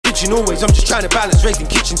bitching always. I'm just trying to balance raising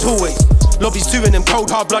kitchens always. Lobbies too in them cold,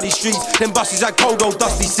 hard, bloody streets. Them buses had cold, old,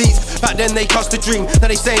 dusty seats. Back then they cussed a dream. Now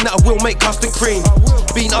they saying that I will make custard cream.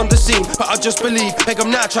 Been underseen, but I just believe. Make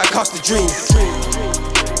them now try custard dream.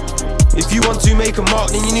 If you want to make a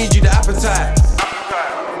mark, then you need you the appetite.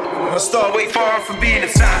 I start way far from being a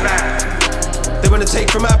satellite. They wanna take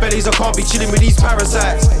from our bellies, I can't be chilling with these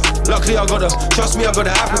parasites. Luckily I got trust me, I got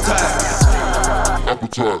the appetite.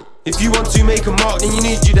 If you want to make a mark, then you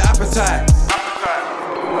need you the appetite.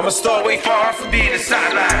 I'ma start way far from being a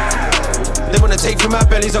satellite. They wanna take from our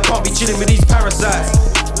bellies, I can't be chilling with these parasites.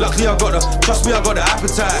 Luckily I got trust me, I got the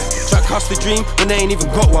appetite. Try custard dream when they ain't even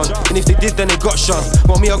got one. And if they did, then they got shunned.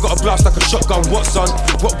 While me, I got a blast like a shotgun. What son?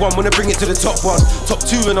 What one? Wanna bring it to the top one. Top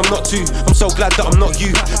two and I'm not two. I'm so glad that I'm not you.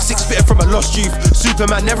 Six bitter from a lost youth.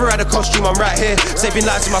 Superman never had a costume, I'm right here. Saving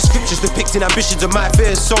lives in my scriptures, depicting ambitions of my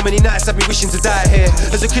fears. So many nights I've been wishing to die here.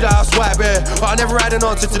 As a kid I asked why bear, but I never had an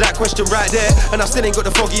answer to that question right there. And I still ain't got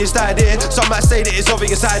the foggiest idea. Some might say that it's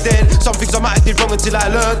obvious I did. Some things I might have did wrong until I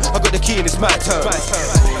learned. I got the key and it's my turn.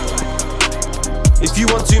 If you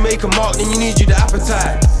want to make a mark, then you need you the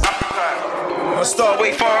appetite. I start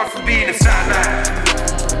way far from being a satellite.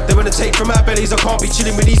 They wanna take from our bellies, I can't be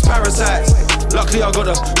chilling with these parasites. Luckily I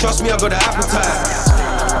got trust me, I got the appetite.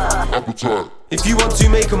 If you want to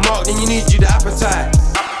make a mark, then you need you the appetite.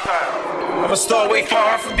 I'ma start way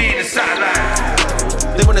far from being a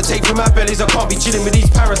satellite. They wanna take from our bellies, I can't be chilling with these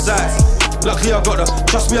parasites. Luckily I got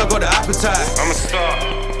trust me, I got the appetite. I'ma start.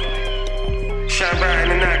 Shine bright in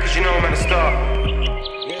the night, cause you know I'm at the start.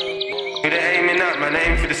 With the aiming up, man,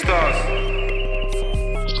 aim for the stars.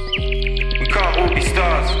 We can't all be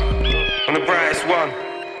stars. I'm the brightest one.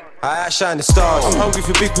 I outshine the stars. I'm hungry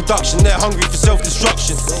for big production, they're hungry for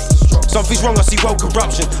self-destruction. Something's wrong, I see world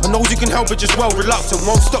corruption. And those who can help are just well reluctant.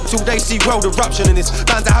 Won't stop till they see world eruption. And it's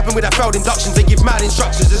bound to happen with our failed inductions. They give mad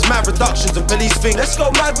instructions, there's mad reductions. And police think, let's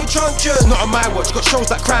go mad with truncheon. Not on my watch, got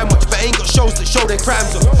shows like Crime Watch, but ain't got shows that show their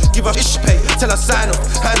crimes off. Give us ish pay, tell us sign off.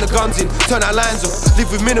 Hand the guns in, turn our lines off.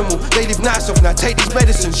 Live with minimal, they live nice off. Now take these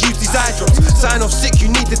medicines, use these eye drops. Sign off sick,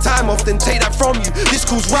 you need the time off. Then take that from you, this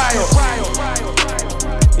calls riot.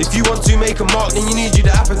 If you want to make a mark, then you need you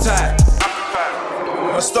the appetite.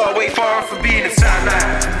 I start way far from being a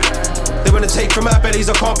satellite. They wanna take from our bellies,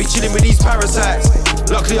 I can't be chilling with these parasites.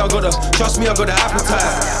 Luckily I got trust me, I got the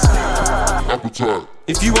appetite.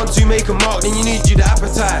 If you want to make a mark, then you need you the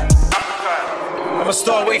appetite. I'ma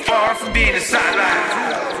start way far from being a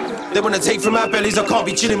satellite. They wanna take from our bellies, I can't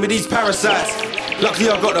be chilling with these parasites. Luckily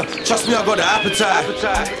I got trust me, I got the appetite.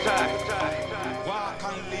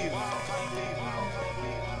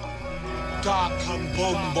 Dark and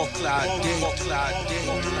bombo clad,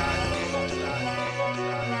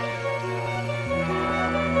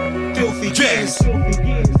 filthy jazz.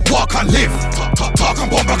 Walk and live, talk and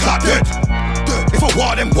bomber clad dead. If I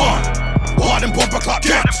war them one, war them bomber clad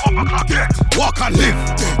dead. Walk and live,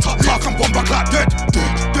 talk and bomber clad dead.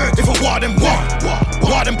 If I war them one,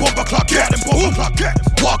 war them bomber clad dead.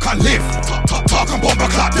 Walk and live, talk and bomber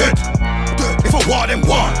clad dead. If I war them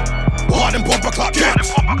one, war them bomber clad dead.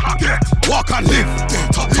 Walk and live,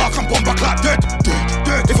 talk and bomber clad dead.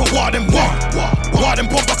 If I war them one, war them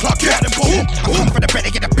bomber clad dead. I come for the bread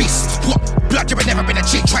to get a beast. What? Blood, you ain't never been a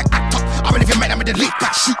cheat, try act up. I'm an even man, I'm in the league,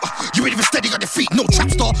 back shooter. You ain't even steady on your feet, no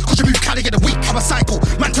trap star. Cause you move Cali in the week. I'm a psycho,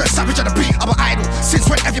 man turn savage on the beat. I'm an idol, since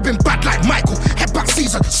when have you been bad like Michael? Head back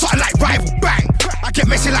season, starting like rival, bang. I get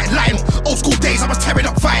messy like Lionel. Old school days, I was tearing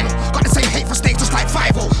up vinyl. Got the same hate for snakes just like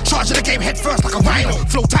 5-0. Charging the game head first like a rhino.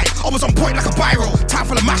 Flow tight, I was on point like a biro. Time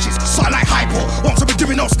full of mashes, starting like hypo. Once I've been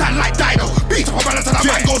doing no stand like Dino. Beat up a man until that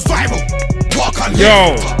man goes viral. Walk and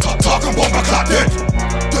live, talk and bomber clap dead.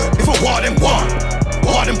 If I war them one,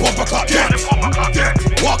 war them bomber clap dead.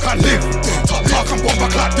 Walk and live, talk and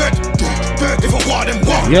bomber clap dead. If I war them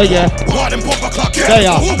one, war them bomber clap dead.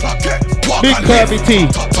 Big Kirby T,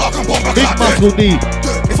 Big Muscle D.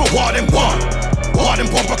 If I war them one, war them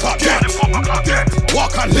bomber clap dead.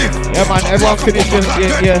 Walk and live. Yeah man, everyone finish your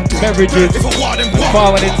beverages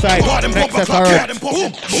forward inside. Next set alright.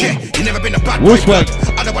 Shit, you never been a bad boy.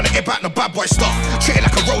 I don't wanna get back no bad boy stuff. Treated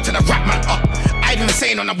like a road to the rap man up. I ain't even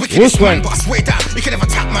saying on a wickedest man, but I swear that you can never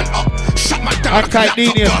tap man up. Shut man down like a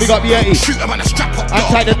laptop. Big up Yeti. Shoot him on a strap up.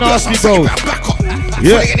 Untie the nasty bros.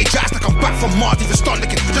 Yeah. Any jazz like I'm back from Mars, even start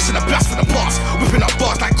licking. Just in a blast for the boss. Whipping up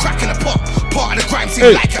bars like crack in a pot. Part of the crime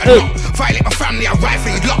scene like it or not. Violate my family, I ride for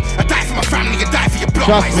your lot. I die for my family, you die for your block.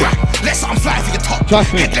 Trust me. Let's I'm fly for your top.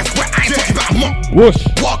 Trust me. Head left where I ain't talking about a mop. Whoosh.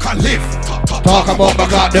 Walk and live. Talk about my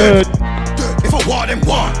clock, dude. If I war them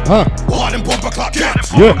one, war them bomber clock dead.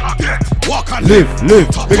 Yeah. Walk and live.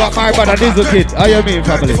 Big up my brother Dizzle Kid. How you mean,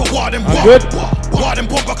 family? If I war them I'm good. War them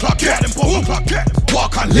bomber clock get.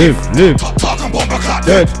 Walk and live. Talk and bomber clock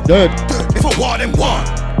dead. If a war them one.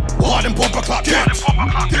 War them bomber clock get.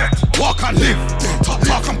 Walk and live.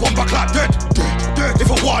 Talk and bomber clock dead. If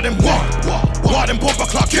a war them one. War them bomber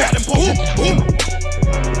clock get.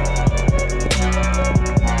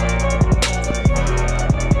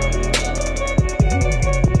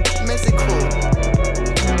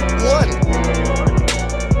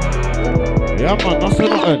 Yeah, man, that's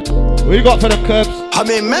nothing. What you got for them curbs? I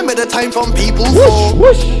remember the time from people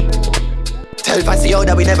Whoosh. Tell Facio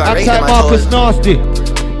that we never rate them at all. Marcus Nasty.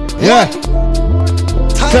 Yeah.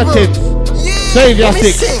 Settings. Savior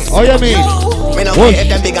 6. Oh, you mean? Me no care if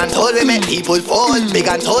them big and tall, we make people fall. Big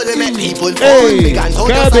and tall, we make people fall. Big and tall,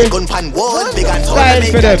 just like gun pan wall. Big and tall, we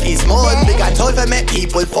make them be small. Big and tall, we make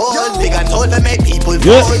people fall. Big and tall, we make people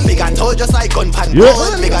fall. Big and tall, just like gun pan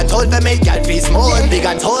wall. Big and tall, we make y'all be small. Big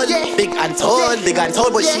and tall, big and tall, big and tall,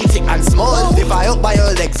 but she thick and small. If I up by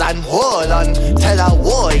her legs and hold on, tell her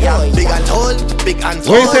warrior. Big and tall, big and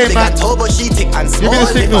tall, big and tall, but she thick and small.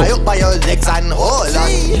 If I up by her legs and hold on,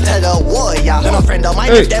 tell her warrior. And a friend of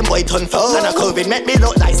mine, if them boy turn foul. COVID make me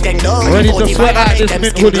look like Skengdo. Ready to sweat out this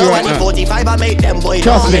mint hoodie right now. 45 I make them boy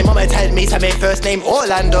know. My mama tell me say my first name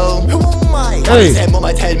Orlando. Oh my. Say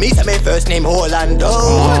mama tell me say my first name Orlando.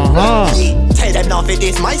 Tell them not for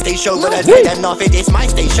this my stage show, but I tell them not for this my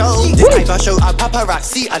stage show. This type of show are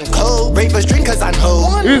paparazzi and co. Ravers, drinkers and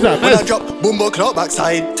hoes. Who's that? When I drop Bumbo Club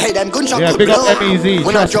backside, tell them gunshot could blow. Yeah, big up MEZ,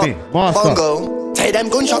 when I drop Bongo. Tell them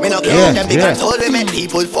gunshot, me no care. Them big and tall, we make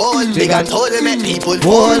people fall. Big and tall, we make people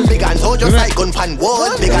fall. Big and tall, just like gun pan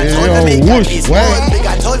wall. Big and tall, we make y'all be small. Big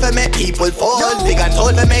and tall, we make people fall. Big and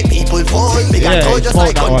tall, we make people fall. Big and tall, just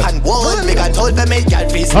like gun pan wall. Big and tall, we make y'all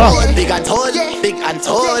be small. Big and tall, big and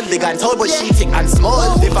tall, big and tall, but she thick and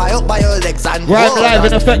small. If I up by her legs and right live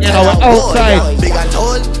in effect, you know, we're outside. Big and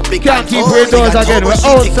tall, big can't keep windows again, we're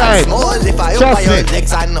outside. If I up by her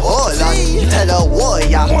legs and hold on, tell her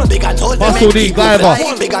warrior. Big and tall, we make people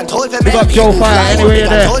fly. Big and tall, we make Joe Fire anywhere you're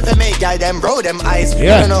there. Big and tall, we make y'all them bro them eyes.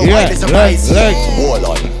 Yeah, don't know why they surprise. Hold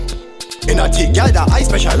on. In a tick, y'all that I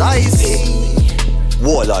specialize.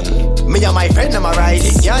 Wall on. Me and my friend, them a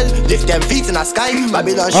rise. Y'all lift them feet in the sky.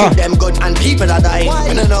 Babylon shoot them gun and people that die.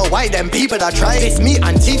 I don't know why them people that try. It's me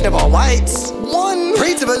and teeth never whites. One.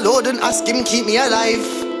 Pray to the Lord and ask him keep me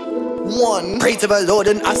alive. One. Pray to the Lord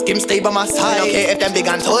and ask him stay by my side. Okay, if them big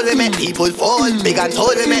and tall, we make people fall. Big and tall,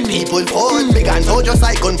 we make people fall. Big and tall, just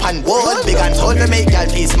like gun pan wall. Big and tall, we make y'all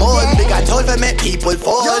be small. Big and tall, we make people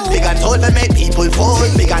fall. Big and tall, we make people fall.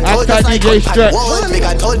 Big and tall, just like gun pan wall. Big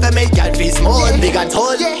and tall, we make y'all be small. Big and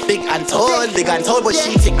tall, big and tall, big and tall, but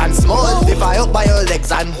she thick and small. If I up by her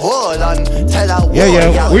legs and hold on, tell her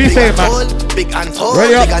what you say, man? Big and tall,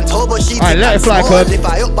 big and tall, but she thick and small. If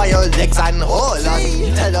I up by her legs and hold on,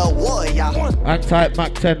 tell her warrior. Hang tight,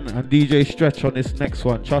 Mac 10 and DJ Stretch on this next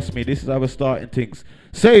one. Trust me, this is how we're starting things.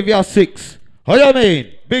 Savior 6. How you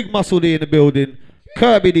mean? Big Muscle D in the building.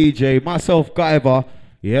 Kirby DJ, myself, Guyver.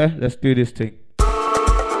 Yeah, let's do this thing.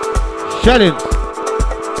 Shelling.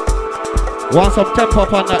 Want some tempo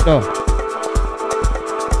up on that though?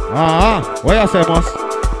 What you say, Moss?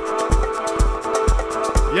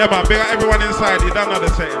 Yeah, man, big up everyone inside. You don't know the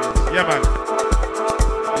settings. Yeah, man.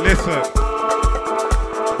 Listen.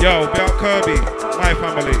 Yo, big up Kirby, my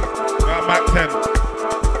family. Big up Mac 10.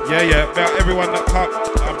 Yeah. Big up everyone that come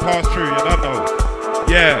and pass through. You don't know.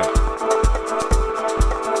 Yeah.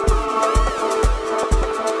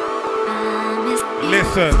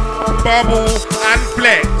 Listen, bubble and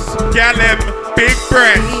flex, gallem, big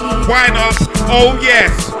breath, wine up, oh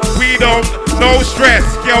yes, we don't, no stress,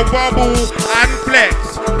 girl bubble and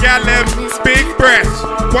flex, gallem, big breath,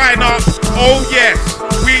 wine up, oh yes,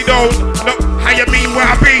 we don't, no, how you mean where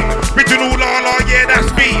I be, original la yeah that's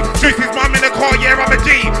me, Juicy's mum in the car, yeah I'm a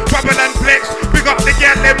G, bubble and flex, big up the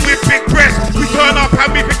gallem with big breath, we turn up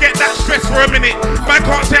and we forget that stress for a minute, man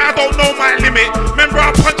can't say I don't know my limit, remember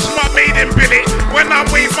I punched my maiden billet, when I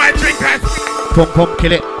wave my drink I Come,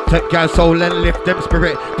 kill it. Take girl soul and lift them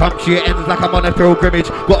spirit. Come to your ends like I'm on a pilgrimage.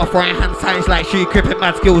 Got a frying hand signs like she crippin'.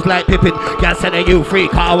 Mad skills like Pippin. Girl said that you free.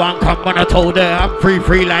 Car one come when I told her I'm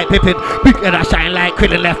free like Pippin. Big and I shine like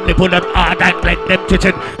Krillin. Left nipple them hard and blend them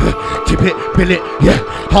tittin'. Tip it, bill it, yeah.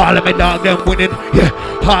 Harlem and dog them winning, yeah.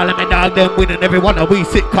 Harlem and dog them winning. Everyone that we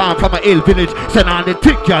sit calm from a ill village. Send on the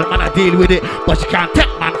tick, girl, man, I deal with it. But she can't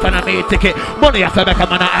take man for a me ticket. Money off a make a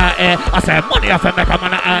man out here. I say money off a make a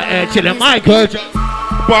man out here. Chillin' my girl.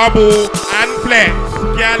 Bubble and flex,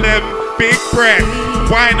 gallem, big breath,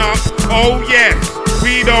 wine up, oh yes,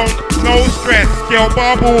 we don't, no stress, girl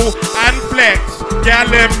bubble and flex,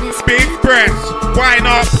 gallem, big breath, wine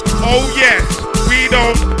up, oh yes, we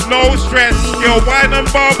don't, no stress. Girl, wine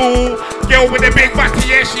and bubble. Girl with the big body,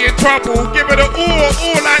 yeah, she in trouble. Give her the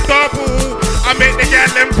all like double. I make the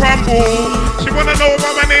gal them crumble. She wanna know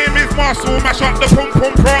why my name is Muscle. Mash up the pum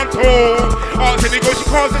pum pronto. Ask any girl she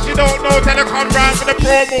calls and she don't know. Tell her come round for the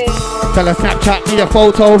promo. Tell her Snapchat me a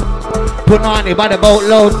photo. Put on it by the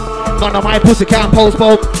boatload. None of my pussy can't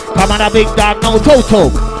postpone. Come on a big dog, no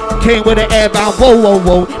Toto. Came with the airbound, whoa, whoa,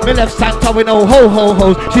 whoa. Me left Santa with no ho, ho,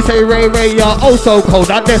 ho. She say, Ray, Ray, you're oh so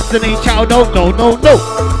cold. Our destiny, child, no, no, no, no.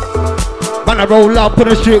 Man, I roll up on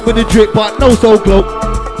the strip with the drip, but no so glow.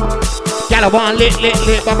 Gal, I want lit,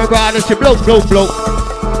 but my brother, she blow, blow, blow.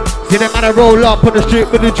 See them man, I roll up on the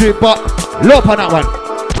strip with the drip, but low on that one.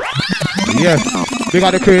 Yes, we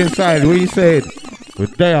got the crew inside. What you saying? We're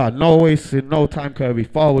there, no wasting, no time, Kirby.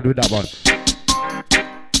 Forward with that one.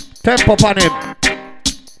 Tempo on him.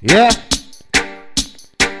 Yeah.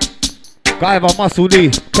 Guyver, Muscle D,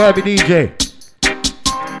 Kirby DJ.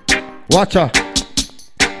 Watcha.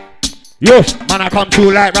 Yosh, man I come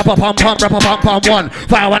through like rapper pum pum, rapper pum pum one.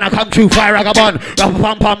 Fire when I come through, fire ragabon.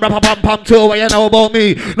 Rapper pum pum two. What you know about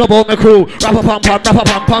me? No about my crew. Rapper pum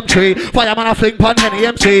pum tree. Fire man I fling pun Henny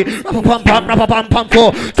MC. Rapper pum pum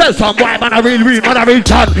four. Tell some white man I real, man I real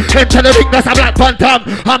ton. Into the ring that's a black phantom.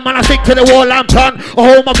 And man I stick to the wall and plan.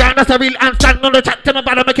 Oh my god, that's a real handstand. On the chat to my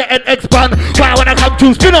bottom, make it expand. Fire when I come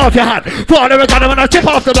through, spin off your hat. For the record when I chip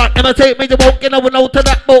off the back. Imitate me, you won't get no one out to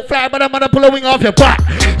that boat. Fly but I'm gonna pull a wing off your back.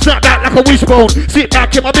 Snap that like a wishbone, sit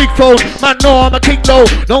back in my big phone. Man, no, I'm a king though.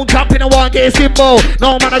 Don't jump in a one, get a symbol.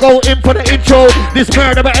 No, man, I go in for the intro. This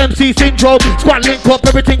murder by MC syndrome. Squad link up,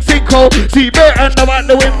 everything synco. See Burton out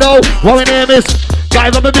the window. What my name is?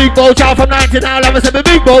 Guys, I'm a big bow chow from 19 now. I'm a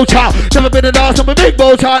big bow chow. Never been a dance, I'm a big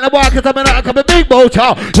bow chow. And I'm walking, I'm a big bow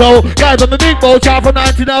chow. So, guys, I'm a big bow chow from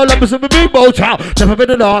 19 now. I'm a big bow chow. Never been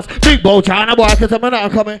a dance, big bow chow. And I'm walking, I'm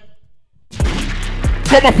coming.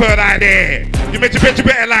 Come up for like that. You make your bitch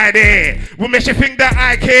better like that. What makes you think that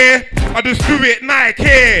I care? I just do it,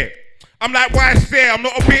 Nike. I'm like, why say I'm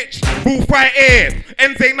not a bitch? Who'll fight here?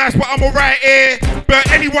 Ends ain't nice, but I'm alright here.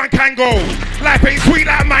 But anyone can go. Life ain't sweet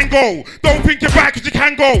like mango. Don't think you're bad cause you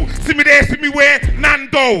can go. See me there, see me where?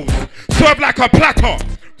 Nando's. Serve like a platter.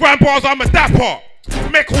 Grand bars, I'm a dapper.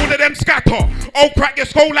 Make all of them scatter. Oh, crack your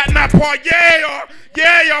skull like Napa. Yeah,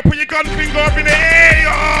 yeah, yeah. Put your gun finger up in the air.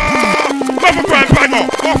 Love a grand banger.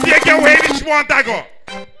 Off your girl head, this one dagger.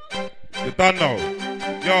 You done now.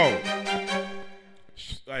 Yo.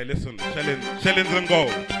 Hey, listen. Shellings and go.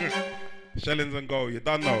 Shellings and go. You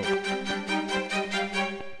done now.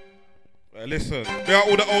 Listen. We are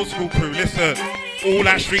all the old school crew. Listen. All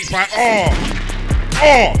that street fight.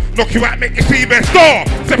 Knock you out, make you see best door.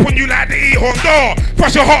 Step on you like the E-horn door.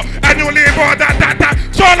 Brush your hot and you'll live on that.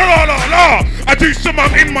 Cha-la-la-la-la. I do some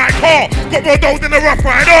in my car. Got more dough than a rough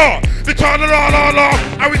rider. The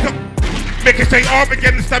cha-la-la-la-la. I was make it say arm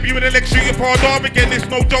again, stab you in the leg, shoot your far arm again. It's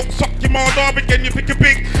no joke, suck your mad arm again. You think you're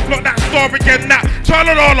big, not that star again. That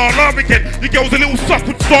cha-la-la-la-la again. Your girl's a little suck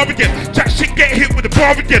with star again. Chat shit get hit with the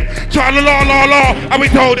bar again. Cha-la-la-la-la. And we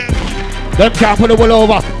told it. Them can't pull the wool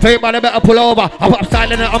over. Fake man, they better pull over. I'm up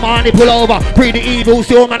silent and I'm on the pull over. Pre the evil,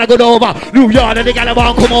 still man, I go over. New York and the gal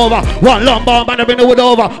won't come over. One long bomb man, I bring the wood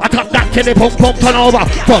over. I top that till they pump turn over.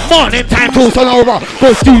 From morning time to sun over.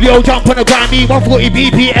 Go studio, jump on the ground, me 140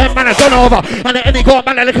 BPM, man, I done over. And the any god,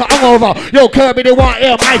 man, I look at over. Yo, Kirby, they want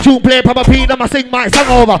air. My tune play, Papa P, them I sing my song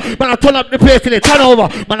over. Man, I turn up the place till they turn over.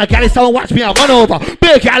 Man, I gal is sound, watch me, I run over.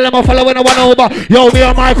 Big gal, I'm a follow when I run over. Yo, me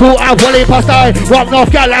and my crew, I volley per style. Rock North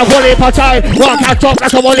gal, I volley per time. Walk and talk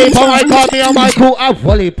like a volley per. I call me and my crew, I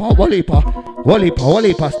volley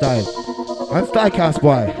per style. And style cast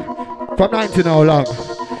boy. From 19 how long?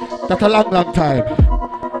 That's a long time.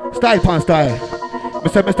 Style pan style.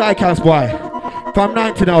 Mr. Style cast boy. From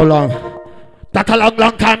 19 how long? That's a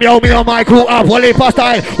long time, yo, me and my crew have volley per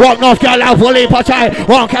style. Walk North girl have volley per child.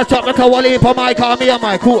 One catch up like a volley per mic. Call me and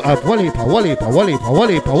my crew have volley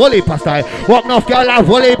per style. Walk North girl have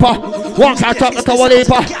volley per. One catch up like a volley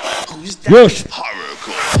per. Rush.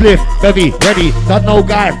 Spliff, heavy, ready, not no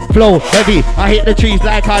guy, flow, heavy. I hit the trees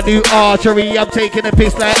like I do archery. I'm taking a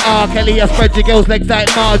piss like R. Kelly. I spread your girls' legs like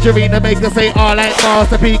margarine. To make her say R like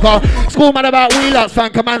Master Peacock. School man about wheelots,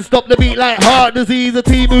 fan command, stop the beat like heart disease. The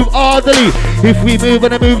team move orderly. If we move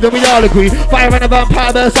and I move, then we all agree. Fire and a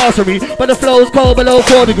vampire, burn sorcery. But the flow's cold below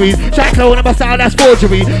 4 degrees. Jack low and my style, that's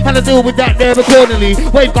forgery. And I deal with that there accordingly.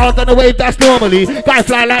 Wave guards on the wave, that's normally. Guy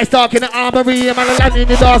fly like Stark in the armory. And man, I land in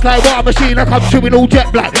the doors like water machine. I come chewing all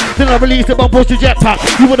jet black. that. Then I release the bomb, push the jetpack.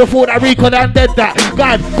 You would've thought that Rico done dead that.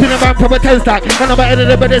 God, to the man from a 10 stack. And I'm better than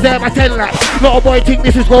the brothers there, my 10 laps. Little boy think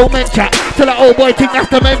this is Roman chat. Till that old boy think that's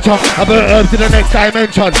the mention. I better herbs to the next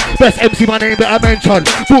dimension. Best MC, my name better mention.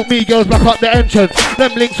 Boot me girls, block up the entrance.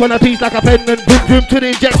 Them links on a piece like a pendant. Boom, boom to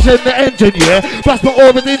the injection, the engine, yeah. Plus my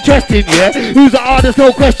orbit's interesting, yeah. Who's the hardest,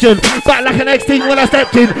 no question. Back like an next thing when I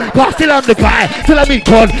stepped in. Cause still I'm the guy, till I'm in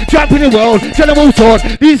con. Champion the world, tell them all sort.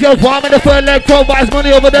 These girls want me the third leg, throw buys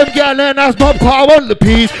money over them girl and that's mob car. I want the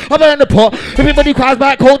piece, I burn the pot. Everybody cries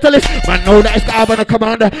back, hold the list. Man know that it's got a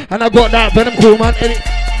commander. And I got that venom cool man.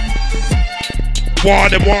 War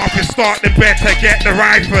them off and start them better get the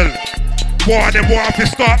rifle. War them off and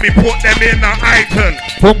start me put them in the idol.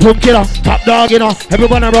 Pum pum killer, top dog you know.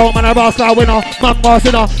 Everyone around man a boss star winner. Man boss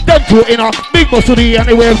you know, them two in know. Big muscle D and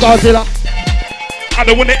the wave Godzilla. I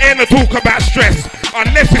don't wanna end the talk about stress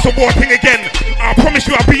unless it's a war thing again. I promise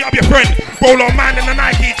you I'll beat up your friend. Roll on man in the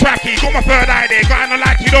Nike tracky. Got my third eye there, kinda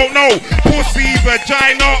like you don't know. Pussy,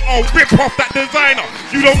 vagina, or rip off that designer.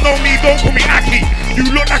 You don't know me, don't call me Aki. You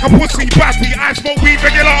look like a pussy batty. I smoke weed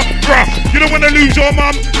regular, bruh. You don't wanna lose your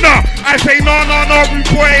mum? Nah. I say no, rude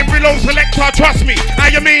boy, reload selector, trust me. How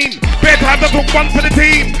you mean? Bedtime, I took one for the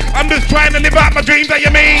team. I'm just trying to live out my dreams, how you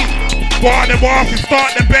mean? War them off and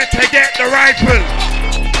start them better get the rifle.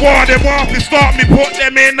 War them off and start me put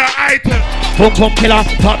them in the item. Pum pum killer,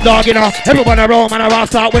 top dog you know. Everyone around man a raw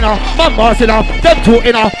start winner. Man boss you know, them two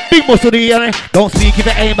in know. Big muscle D and don't speak if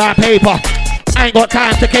it ain't by paper. I ain't got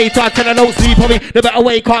time to cater till I don't sleep on me. They better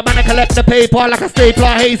wake up, man, I collect the paper like a stapler.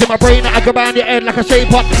 Haze in my brain, I grab around your head like a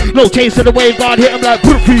shape up. No chase to the wave guard, hit him like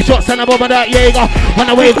 3 shots and I'm over that Jaeger. When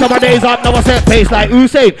I wave to my days up, now I set pace like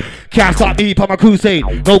Usain. Can't stop me on my crusade.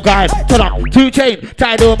 No guide, turn up, 2 chain.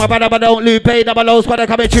 Tied on my brother, but don't lose pain. I'm a low squad,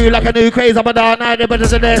 coming true like a new craze. I'm a dark night, the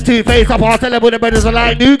brothers and there's 2 face. I'm hard to level, the brothers are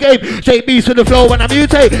like new game. Shake beast with the flow when I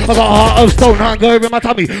mutate. I got a heart of stone, hunger in my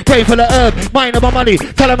tummy. Pray for the herb, mind of my money.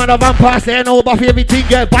 Tell them I'm a vampire, say no Buffy, everything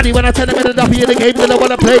get body when I tell them in the duffy in the game, they don't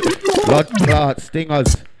wanna play. Blood clot,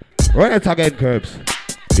 stingers. Run it again, curbs.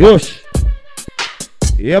 Yush.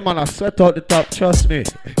 Yeah, man, I sweat out the top, trust me.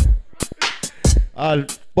 I'll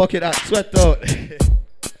bucket that sweat out.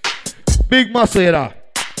 Big muscle, you know.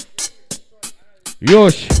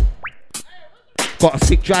 Yush. Got a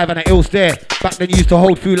sick drive and an ill stare. Back then used to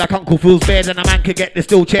hold food like Uncle Phil's bed and a man could get the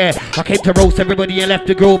steel chair. I came to roast everybody and left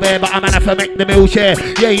the grill bare, but I'm gonna make the mill share.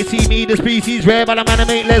 Yeah, you see me, the species rare, but I'm gonna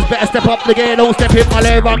make less. Better step up the gear, don't step in my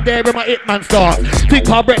lair. I'm there with my Hitman start. Think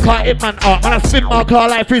car break car Hitman art. Man, I spin my car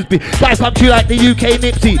like Frisbee. Life come true like the UK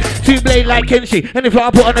Nipsey. 2 blade like Kenshi. And if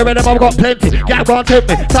I put on the rhythm, I've got plenty. Yeah, go on, tempt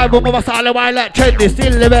me. Side room of my style, why like trendy.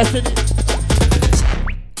 Still the best.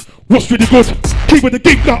 What's really good? Keep with the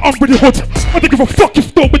game now, I'm really hot. I don't give a fuck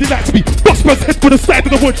if nobody likes me. Bust man's head for the side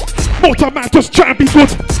of the wood. Motor man just try and be good.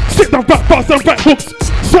 Sit down, rap bars and rap hooks.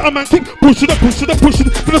 Certain man think pushing and pushing and pushing.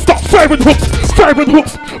 Gonna start firing hooks, firing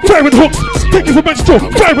hooks, firing hooks. Thank you for menstrual,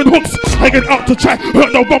 firing hooks. I get out to try,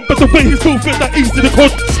 hurt no one, but the way he's moving that easy the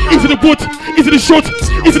cut, easy the wood, easy the shot,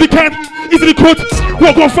 easy the can. Easily could.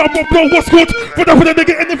 What go from what blow what's good? But now when they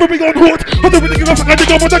get in the very on hood. But they're really gonna fuck. I think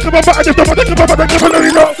I'm gonna come back. I just don't want to come back.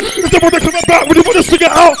 If they want to come back, we want to figure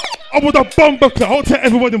out. I want a bumper clout. I'll tell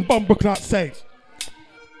everyone in bumper clout says.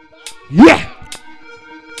 Yeah.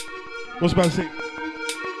 What's about to say?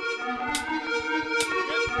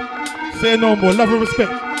 Say no more. Love and respect.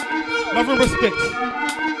 Love and respect.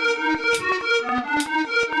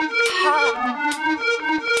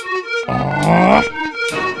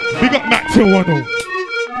 Big up Mac 210.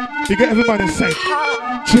 Big up everybody and say,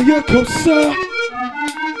 Jericho, sir.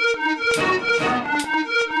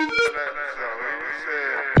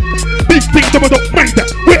 Big thing, them I don't mind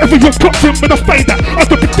that. Wherever you're caught in, when I find that. I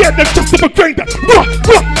don't be dead, then just to upgrade that.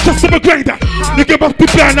 Just to upgrade that. You must be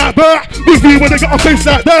blind like that. With you when they got a face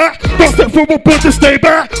like that. Don't step forward, but just stay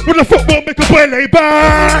back. When the football make a boy lay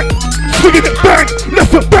back. Swinging it bang,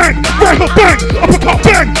 left foot bang, right foot bang, uppercut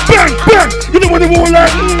bang, bang, bang. You know when they all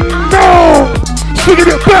like, no. Swinging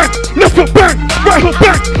it bang, left foot bang, right foot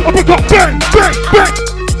bang, uppercut bang, bang, bang.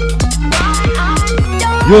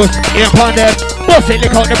 Use in upon them. Bust it,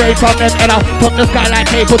 lick out the rain from them. And out from the sky like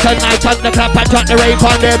cable tonight on the clap and drop the rain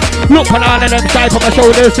from them. Look on all of them, side from my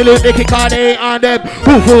shoulders, salute the kick on they on them.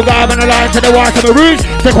 Who full garb and a line to the war to the rouge.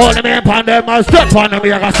 So call them in upon them, I step on them,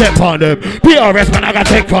 I got step on them. PRS man, I got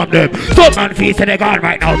take from them. Some man feet say they gone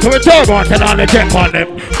right now. To return on, tell all the check on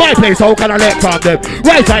them. My place, how can I let from them?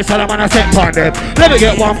 Right side, so I'm on a step on them. Let me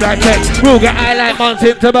get one black check. We'll get eye like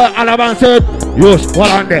mountain to the Alabanza. Yush, what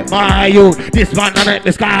on there? My you, this man I make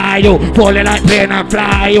the sky you, falling like plane and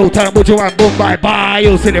fly you, turn you and boom bye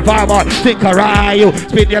you, see the farmer, think a ride you,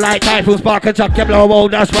 spin you like typhoon, spark and chuck your blow, oh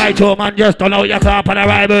that's right, you man just don't know your clap on the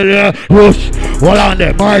rival, yeah. Yush, what on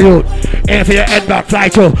there? My you, aim for your head back, fly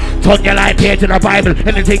you, turn your light here to the Bible,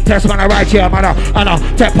 anything test man I write here, man,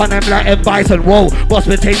 I tap on them like M. Bison, whoa, bust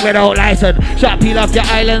me ting without license, shot peel off your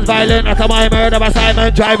islands, violent, after my murder by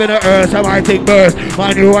Simon, driving the earth, so my thing burst,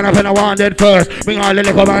 man you run up and I wanted first. Bring all the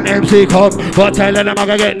liquor man MC come, but telling them I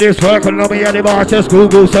can get this work. And know me and the boss just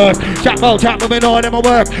Google search. Chat with me know them a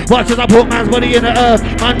work. Watch as I put man's body in the earth.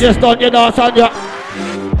 Man just done your dance on your.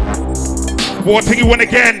 What thing you want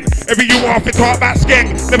again? Every you off it talk about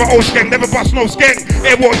skeng. Never old skeng, never bust no skeng.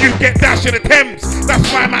 Hey, what you get dash in the Thames.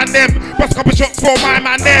 That's my man them. Bust couple shots for my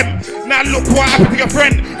man them. Now look what happened to your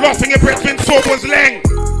friend. Last thing your brethren saw was Leng.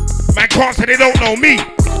 Man can't say they don't know me.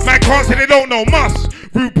 Man can't say they don't know Mus.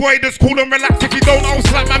 Rude boy, just cool and relax. If you don't know,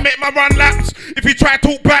 slap man, make my run laps. If you try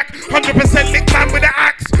talk back, 100% lick man with the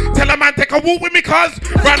axe. Tell a man take a walk with me, cuz.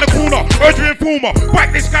 Round the corner, urge your informer.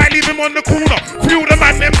 Whack this guy, leave him on the corner. Feel the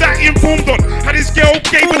man, them that he informed on. Had his girl,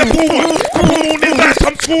 gave me the full one. Couple mornings, like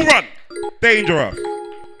some school run. Dangerous.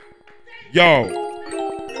 Yo.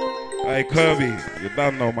 Hey, Kirby, you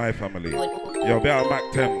don't know my family. Yo, be out Mac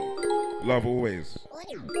 10. Love always.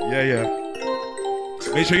 Yeah.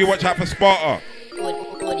 Make sure you watch out for Sparta.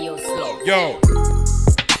 Yo,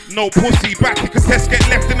 no pussy, back to contest, get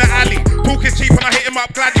left in the alley. Talking cheap and I hit him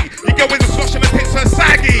up gladly. You go with a slush and the tits are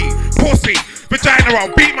saggy. Pussy, vagina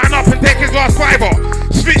roll, beat man up and take his last fiver.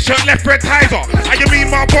 Split shirt, left red tizer. And you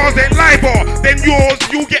mean my bars ain't liver. Then yours,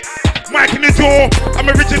 you get mic in the jaw. I'm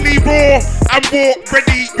originally raw. I'm walk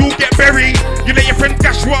ready, you get buried. You let your friend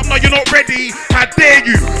gash you up, no you're not ready. How dare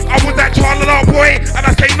you? I was that child out boy. And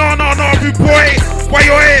I say no, rude boy. Why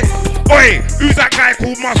you here? Oi, who's that guy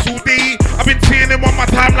called Muscle D? I've been seeing him on my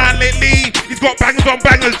timeline lately. He's got bangers on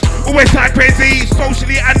bangers, always sound crazy.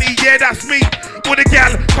 Socially anti, yeah, that's me. All the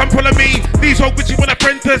gal, come follow me. These hoes bitches want a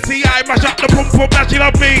friend to see. I mash up the pum pum, now she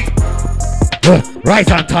love me. Right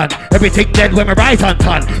on ton, everything dead when me right on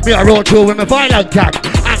ton. Me a road through with me violent gang.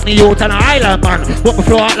 Acne youth and an island man. Walk me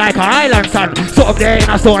flow out like an island sun. So up there in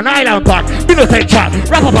a stone island park. Me no take chat,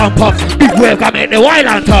 rap up and pop. Big wave can make the wild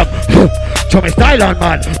and top. Show me style on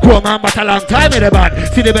man. Grow man but a long time in the man.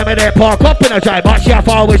 See the baby they park up in a drive. But she have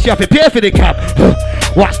always she have to pay for the cab.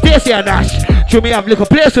 Watch Stacy and Dash. Show me have little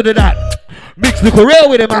place to do that. Mix little real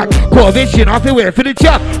with the man. Conviction off the way for the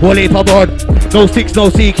chap. Whole heap of bud. No six, no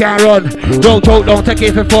C can't run. Don't choke, don't take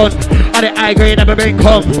it for fun. And the high grade never bring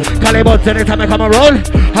come. Calibuds anytime I come and roll.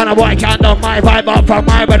 And a boy can't done my vibe up from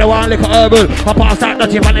my brother one little herbal. I pass that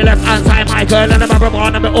nutty on the left hand side. My girl and I'm a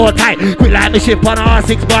born and me all tight. Quick like me ship on a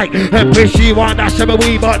R6 bike. And wish she want that shit me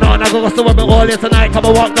wee but no. I go to with me all here tonight. Come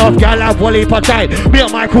and walk off, girl have whole heap of time. Me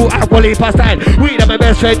and my crew have whole heap of style. We them my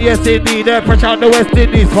best friend, yes indeed. They're fresh out the West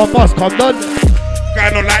Indies. Come boss, come done. Guy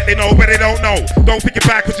not like they know, but they don't know. Don't think it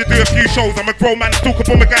back cause you do a few shows. I'm a grown man, stalk up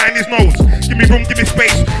on my guy in his nose. Give me room, give me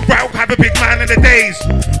space. Right, have a big man in the days.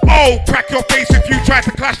 Oh, crack your face if you try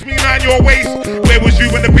to clash me around your waist. Where was you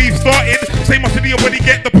when the beef started? Same as the when he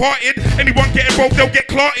get departed. Anyone get involved, they'll get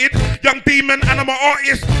clotted. Young demon and I'm an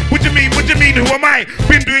artist. What you mean, who am I?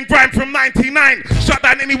 Been doing grime from 99. Shut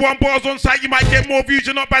down any one bars on site. You might get more views,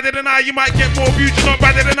 you're not better than I. You might get more views, you're not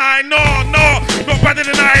better than I. No, not better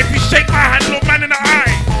than I. If you shake my hand, look man in the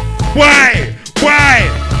eye. Why?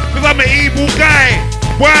 Cause I'm an evil guy.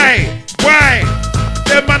 Why?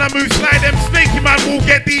 Them man I move slide, them snaky man will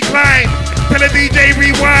get declined. Tell a DJ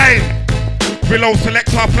rewind. Below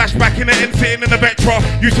selector, flashback in the end, sitting in the Vectra.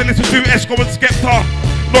 Used to listen to Esco and Skepta.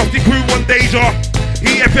 Lofty crew, one Deja.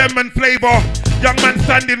 EFM and Flavor. Young man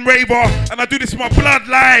standing raver. And I do this in my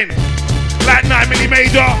bloodline. Like 9 milli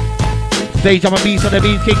major. Stage I'm a beast on the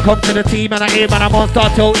beast, king come to the team and I aim and I'm on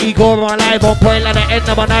start till ego my life on point like the end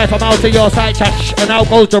of my knife. I'm out to your side chash and out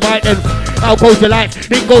goes the right and out goes the light.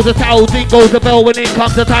 In goes the towel, in goes the bell when it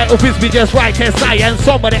comes to title. Fist me just right and science.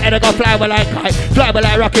 Somebody head go fly by like kite, fly by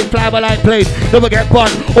like rocket, fly by like plane. Never get bun,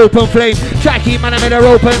 open flame. Try keep man I'm in a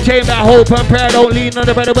open chamber, hope and prayer. Don't lean on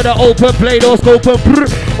the better with an open blade or scope and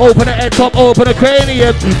open the head top, open the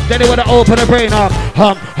cranium. Then they wanna open the brain up.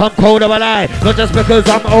 I'm cold of a lie, not just because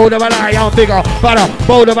I'm old of a lie. I'm bigger, better,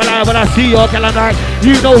 bolder of a lie when I see your calendar.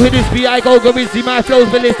 You know who this be, I go see my flows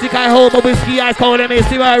ballistic. I hold my whiskey, I call them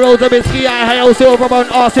misty. My rolls of whiskey, I high silver on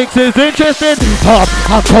R6 is interested.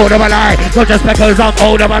 I'm cold of a lie, not just because I'm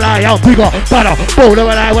old of a lie. I'm bigger, better, bolder of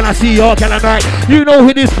a lie when I see your calendar. You know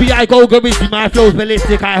who this be, I go see my flows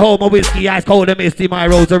ballistic. I hold my whiskey, I call them misty. My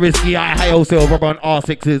rolls are risky, I high silver on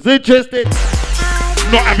R6 is interested.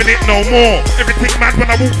 not having it no more. Everything mad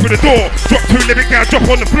when I walk through the door. Drop 2 lyric girl, drop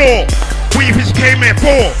on the floor. What you think she came here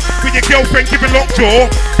for? With your girlfriend giving lockjaw.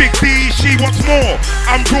 Big D, she wants more.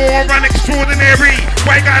 I'm raw and extraordinary.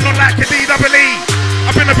 Why going on like a D-double-E?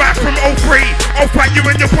 I've been about from 03. I'll fight you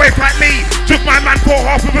and your boy fight me. Took my man for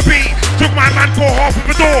half of a beat. Took my man for half of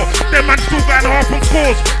a door. Them man still going half on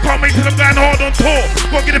scores. Can't wait till I'm going hard on tour.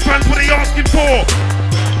 Gotta get the fans what they asking for.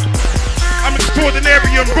 I'm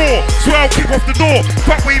extraordinary and raw, so I'll kick off the door.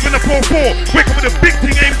 Fuck waving the 4-4. Wake up with a big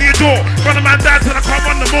thing aimed at your door. Run a man down till I can't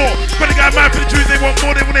run no more. But the guy mad for the Jews, they want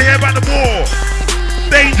more, they wanna hear about the war.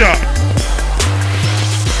 Danger.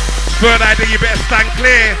 Third idea, you better stand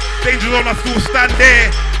clear. Danger's on, I still stand there.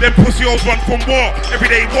 Them pussy hoes run from war,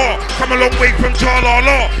 everyday war. Come a long way from Charla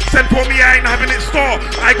Law. Send for me, I ain't having it store.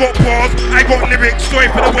 I got bars, I got lyrics, story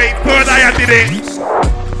for the way. Third eye, I did it.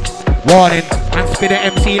 Warning, and spin the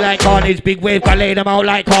MC like carnage. Big wave, can lay them out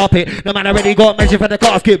like carpet. The man already got measure for the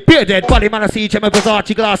casket. Bearded body man, I see him with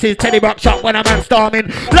Versace glasses. Teddy Rock shot when a man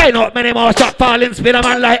storming. Line up many more shot falling. Spin a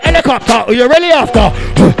man like helicopter. Who you really after?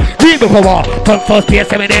 Read before war. Come first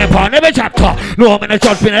PSM in the empire, never chapter. No, I'm in a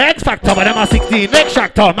judge, been an X Factor. But I'm a 16 next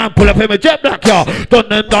tractor. Man pull up him a jet black, yeah. Done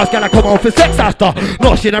them dogs, gotta come out for sex after.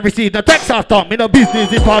 No, she never received the text after. Me no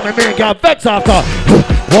business if I'm a man, get vex after.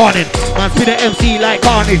 Warning, man spin the MC like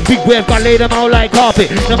carnage. Big wave, can lay them out like carpet.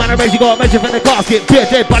 The man already got measure for the casket.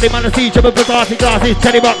 Bearded body man, I see him with Versace glasses.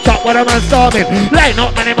 Teddy Rock shot when a man storming. Line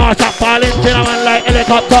up many more shot falling. Till a man like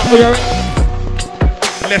helicopter.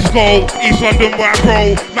 Let's go, East London where I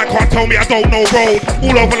grow. Man can't tell me I don't know road.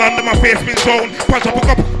 All over London my face been shown. Punch up a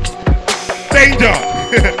couple. Danger.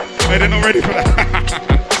 Hey, they're not ready for that.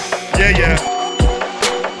 Yeah.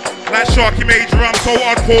 That Sharky Major, I'm so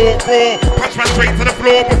hardcore, raw. Punch man straight to the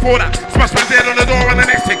floor before that. Smash man dead on the door and the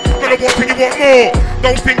next thing. Gotta walk till you want more.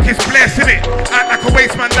 Don't think it's blessed, innit? Act like a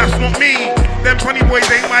waste man, that's not me. Them funny boys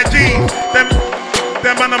ain't my G's. Them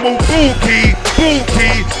animal bulky.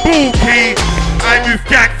 I move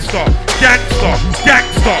gangster.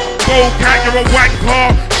 Go cat, you're a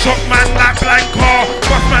wanker. Shot man like blanker.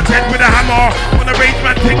 Bust man's head with a hammer. On a rage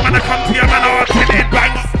man thing, man, I come to your man, I'll head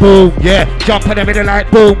bang. Boom, yeah, jump on the middle like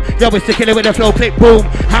boom. Yeah, we're sticking it with the flow, click boom.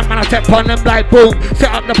 Hand man, I step on them like boom.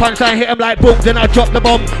 Set up the punchline, hit them like boom. Then I drop the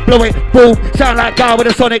bomb, blow it, boom. Sound like guy with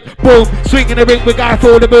a sonic, boom. Swing in the ring with guy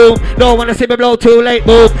for the boom. Don't wanna see me blow too late,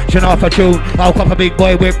 boom. Turn off a tune, I'll cop a big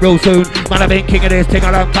boy whip real soon. Man, I've been king of this thing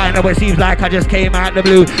a long time. Now it seems like I just came out the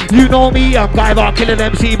blue. You know me, I'm Guyver, killing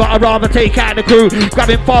MC, but I'd rather take out the crew.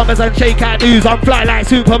 Grabbing farmers and shake out news. I'm fly like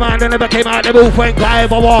Superman, I never came out the booth when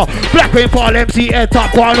Guyver war. Black Rain Fall MC, head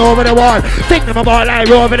top, one over the wall. Think them about like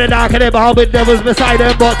over the dark and them all with devils beside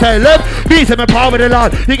them, but tell them, these are my power with the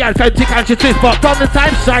Lord. You got 20 conscious twist, but from the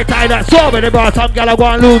time strike tie that saw with the bra, some gal I go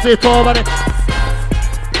and lose it over the.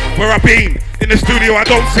 Where I been, in the studio I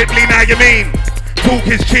don't sit lean, how you mean? Talk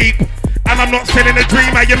is cheap, and I'm not selling a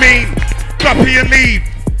dream, how you mean? Duppy and leave,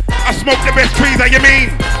 I smoke the best trees, how you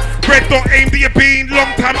mean? Red dot aimed at your bean,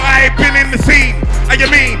 long time I've been in the scene, how you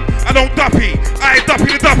mean? I don't duppy, I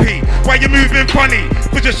duppy the duppy. Why you moving funny?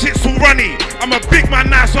 Cause your shit's too runny. I'm a big man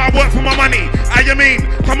now, so I work for my money. How you mean?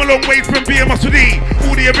 Come a long way from being Muscle D.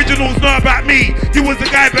 All the originals know about me. You was the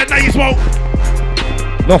guy, but now you smoke.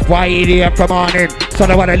 Enough why idiot from morning. So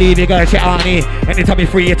I wanna leave you girl shit on me. Anytime you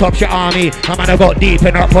free it up shit on me. I'm gonna go deep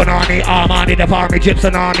and up on Arnie. Armani the farmy chips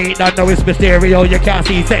and Arnie. Don't know it's Mysterio. You can't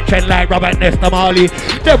see section like Robert Nesta Marley.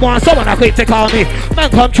 They want someone I quick to call me. Man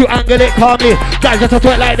come through angle it call me. Guys just a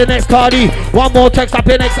tweet like the next Cardi. One more text up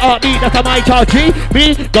in next heartbeat. That's a my charge.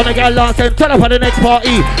 Me gonna get lost and turn up on the next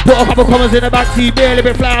party. Put a couple commas in the backseat. Barely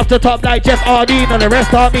bit fly off the top like Jeff Hardy. None the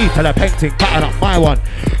rest are me. Tell a painting pattern up my one.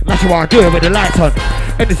 That's what I do it with the lights on.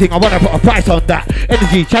 Anything I wanna put a price on that.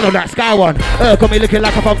 Energy channel that sky one. Got me looking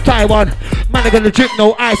like I'm from Taiwan. Man, I gonna drip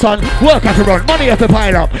no ice on. Work have to run, money have to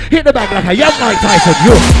pile up. Hit the bag like a young Mike Tyson.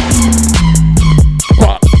 You.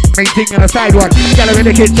 What? Main thing in the side one. Get her in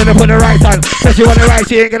the kitchen and put the rice on. Says she want the rice,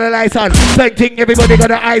 she ain't gonna lights on. Same thing, everybody got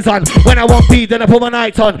the eyes on. When I want beat, then I put my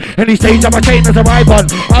nights on. Any stage I'm a chain as a ride on.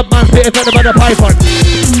 Up man spit it by the pipe on.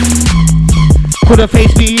 Couldn't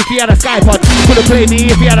face me if you had a Skype on. Couldn't play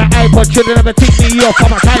me if you had an iPod. Should've never take me off on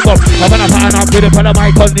my time bomb. I'm gonna pattern up with it on the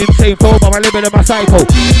mic on. Insane flow, but I'm living in my cycle.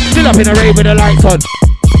 Still up in the rave with the lights on.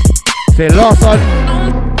 Say lost on.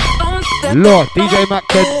 Lord, DJ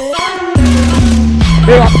Macton.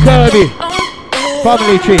 Here up Kirby.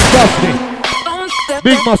 Family Tree, trust me.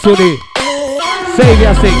 Big Muscle D.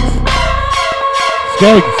 Savior 6.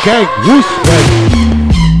 Skeg, whoosh,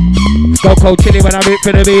 Go cold chilly when I rip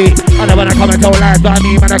for the beat. I don't wanna come and tell lies by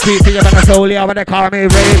me, man. I creep to you, man. I solely. I wanna call me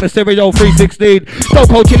Ray Mysterio 316. Go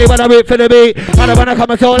cold chilly when I rip for the beat. I don't wanna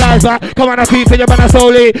come and tell lies by. Come on, I creep to you, man. I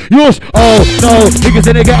solely. Yush. Oh no, niggas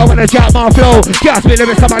in the ghetto wanna jack my flow. Gas me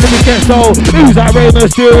lyrics, my lyrics get slow. Who's that Ray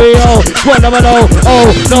Mysterio? What never know?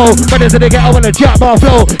 Oh no, brothers in the ghetto wanna jack my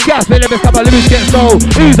flow. Gas me lyrics, my lyrics get slow.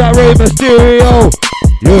 Who's that Ray Mysterio?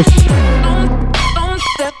 Yush.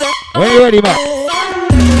 When you ready, man?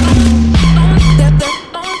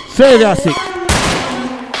 Say that 6.